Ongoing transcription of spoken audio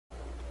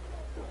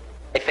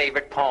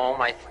favorite poem,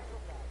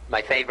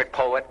 my favorite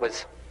poet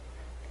was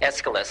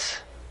Aeschylus.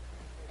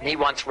 And he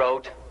once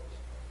wrote,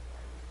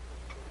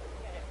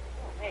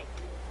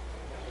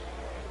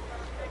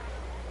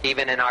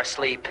 "Even in our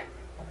sleep,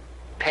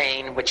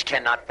 pain which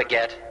cannot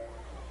forget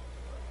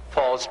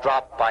falls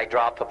drop by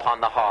drop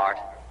upon the heart,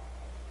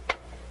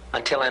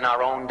 until in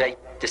our own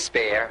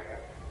despair,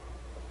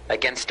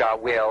 against our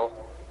will,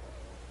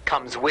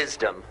 comes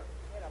wisdom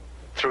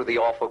through the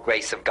awful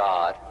grace of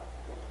God."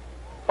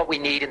 What we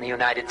need in the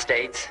United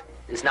States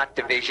is not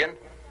division.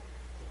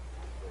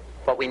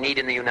 What we need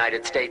in the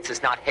United States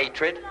is not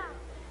hatred.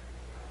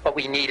 What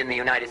we need in the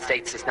United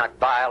States is not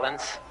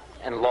violence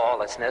and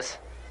lawlessness,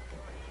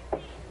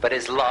 but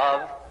is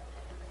love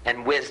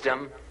and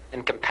wisdom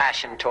and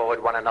compassion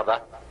toward one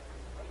another,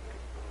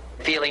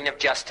 feeling of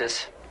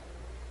justice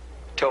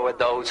toward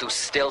those who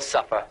still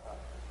suffer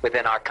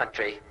within our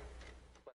country.